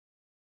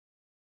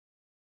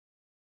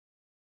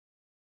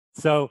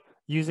So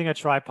using a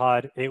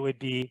tripod, it would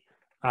be,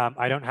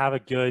 I don't have a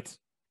good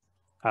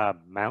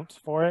mount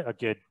for it, a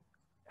good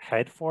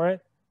head for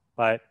it,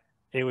 but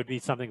it would be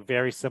something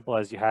very simple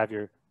as you have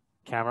your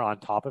camera on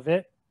top of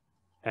it,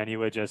 and you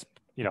would just,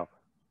 you know,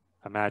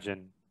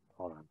 imagine,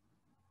 hold on.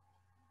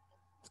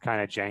 It's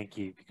kind of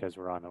janky because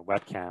we're on a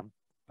webcam,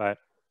 but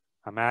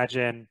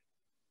imagine,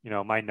 you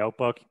know, my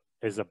notebook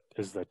is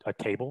a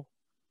table,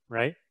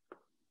 right?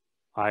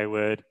 I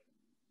would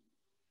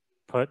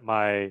put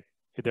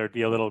there'd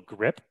be a little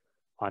grip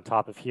on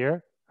top of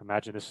here.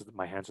 Imagine this is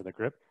my hands on the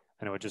grip,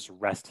 and it would just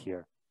rest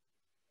here.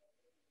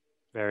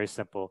 Very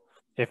simple.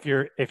 If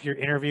you're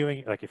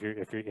interviewing, like if you're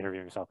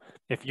interviewing yourself,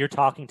 if you're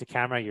talking to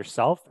camera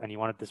yourself and you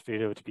wanted this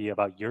video to be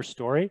about your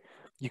story,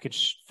 you can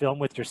film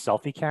with your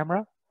selfie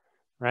camera,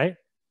 right?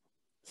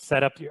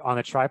 Set up on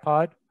the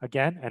tripod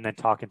again, and then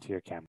talk into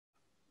your camera.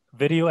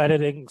 Video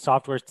editing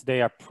softwares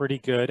today are pretty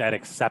good at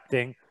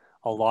accepting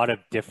a lot of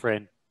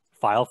different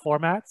file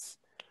formats.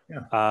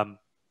 Yeah.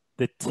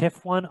 The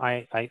TIFF one,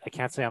 I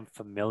can't say I'm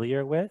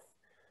familiar with.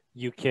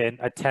 You can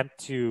attempt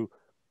to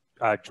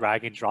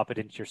drag and drop it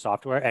into your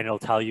software, and it'll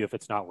tell you if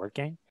it's not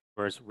working,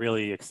 whereas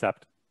really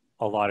accept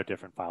a lot of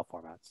different file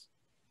formats.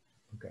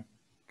 Okay.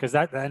 Because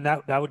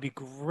that would be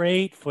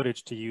great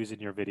footage to use in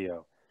your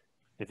video.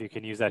 If you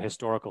can use that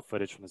historical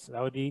footage from this,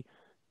 that would be.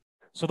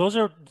 So those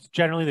are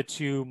generally the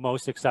two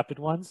most accepted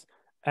ones.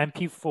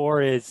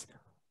 MP4 is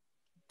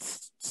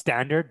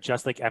standard,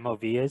 just like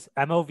MOV is.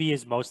 MOV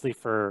is mostly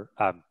for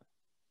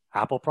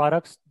Apple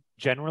products.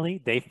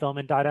 Generally, they film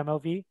in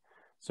 .mov.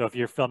 So if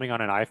you're filming on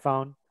an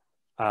iPhone,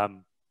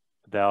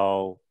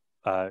 they'll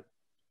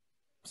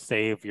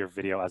save your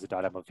video as a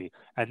 .mov,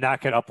 and that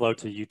can upload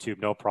to YouTube,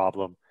 no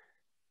problem.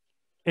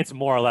 It's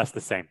more or less the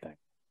same thing.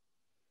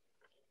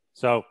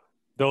 So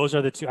those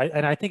are the two,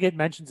 and I think it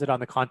mentions it on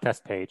the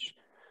contest page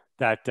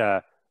that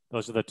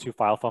those are the two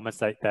file formats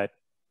that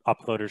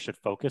uploaders should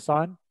focus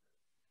on.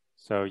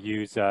 So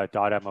use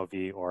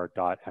 .mov or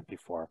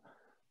 .mp4,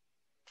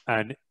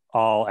 and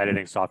all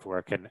editing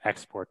software can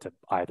export to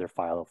either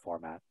file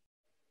format.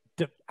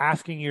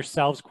 Asking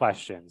yourselves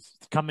questions,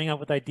 coming up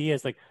with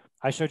ideas. Like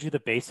I showed you the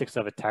basics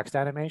of a text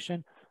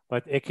animation,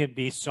 but it can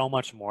be so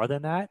much more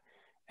than that.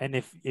 And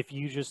if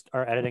you just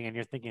are editing and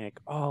you're thinking like,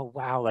 oh,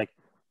 wow, like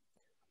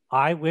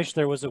I wish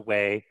there was a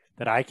way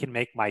that I can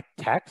make my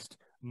text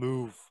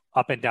move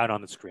up and down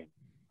on the screen,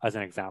 as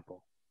an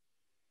example.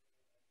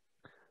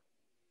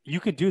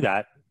 You can do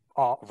that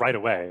right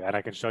away, and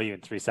I can show you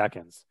in 3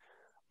 seconds.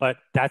 But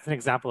that's an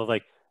example of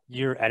like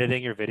you're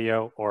editing your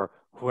video, or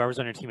whoever's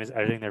on your team is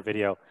editing their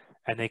video,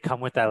 and they come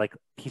with that like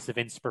piece of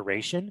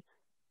inspiration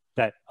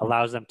that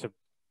allows them to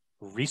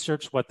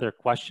research what their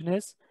question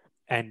is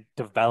and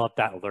develop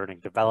that learning,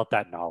 develop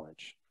that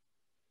knowledge.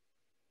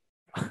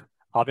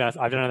 I'll be honest,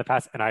 I've done it in the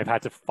past, and I've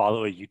had to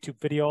follow a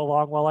YouTube video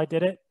along while I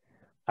did it.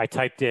 I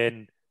typed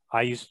in,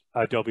 I used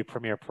Adobe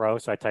Premiere Pro,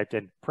 so I typed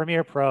in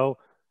Premiere Pro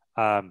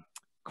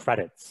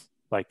credits,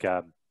 like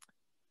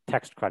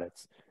text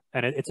credits.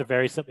 And it's a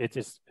very simple,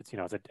 it's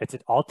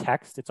all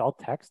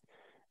text,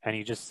 and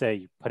you just say,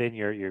 you put in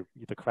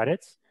the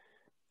credits,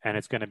 and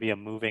it's going to be a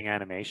moving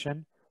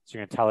animation. So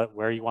you're going to tell it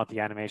where you want the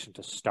animation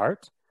to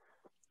start.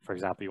 For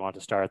example, you want it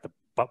to start at the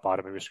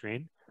bottom of your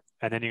screen,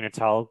 and then you're going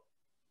to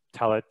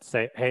tell it,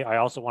 say, hey, I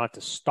also want it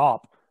to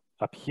stop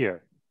up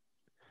here.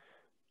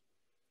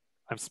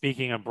 I'm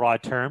speaking in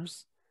broad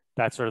terms.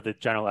 That's sort of the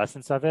general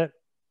essence of it.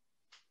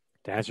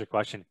 To answer your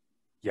question,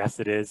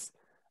 yes, it is.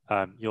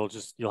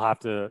 You'll have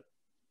to,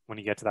 when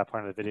you get to that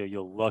part of the video,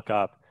 you'll look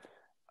up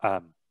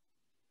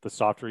the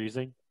software we're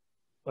using.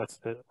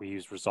 We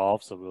use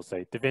Resolve, so we'll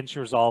say DaVinci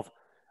Resolve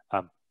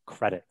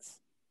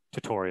credits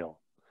tutorial,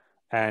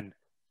 and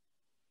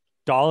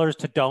dollars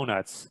to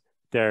donuts.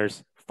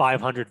 There's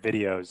 500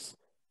 videos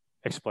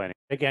explaining.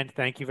 Again,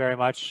 thank you very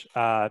much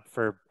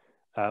for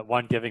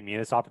giving me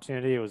this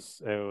opportunity. It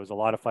was a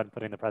lot of fun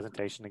putting the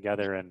presentation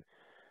together and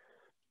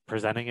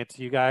presenting it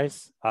to you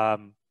guys.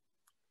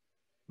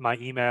 My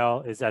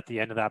email is at the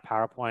end of that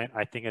PowerPoint.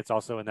 I think it's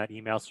also in that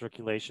email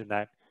circulation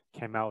that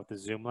came out with the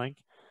Zoom link.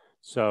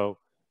 So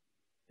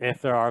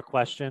if there are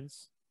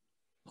questions,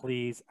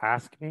 please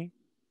ask me.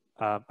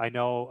 I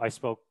know I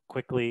spoke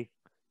quickly,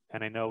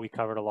 and I know we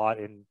covered a lot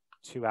in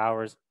 2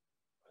 hours.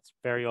 It's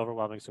very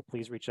overwhelming, so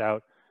please reach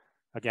out.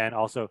 Again,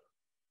 also,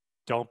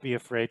 don't be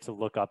afraid to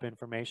look up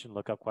information,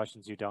 look up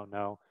questions you don't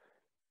know.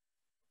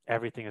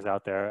 Everything is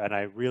out there, and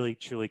I really,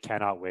 truly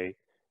cannot wait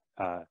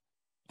to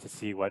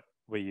see what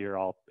you're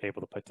all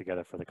able to put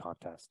together for the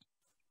contest.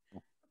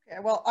 Okay,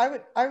 well,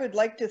 I would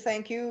like to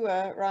thank you,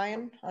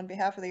 Ryan, on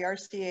behalf of the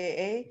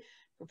RCAA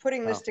for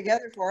putting this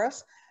together for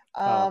us.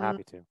 I'm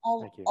happy to.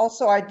 Thank you.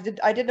 Also, I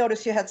did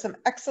notice you had some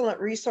excellent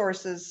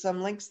resources,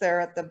 some links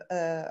there at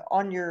the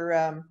on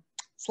your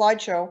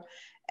slideshow.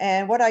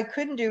 And what I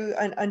couldn't do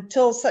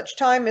until such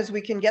time as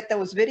we can get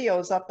those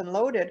videos up and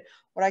loaded,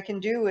 what I can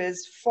do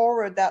is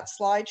forward that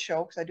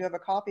slideshow, because I do have a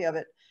copy of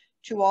it,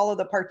 to all of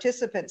the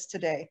participants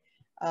today.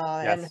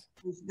 Yes.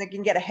 And they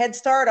can get a head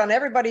start on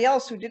everybody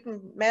else who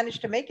didn't manage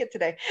to make it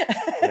today.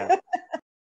 Yeah.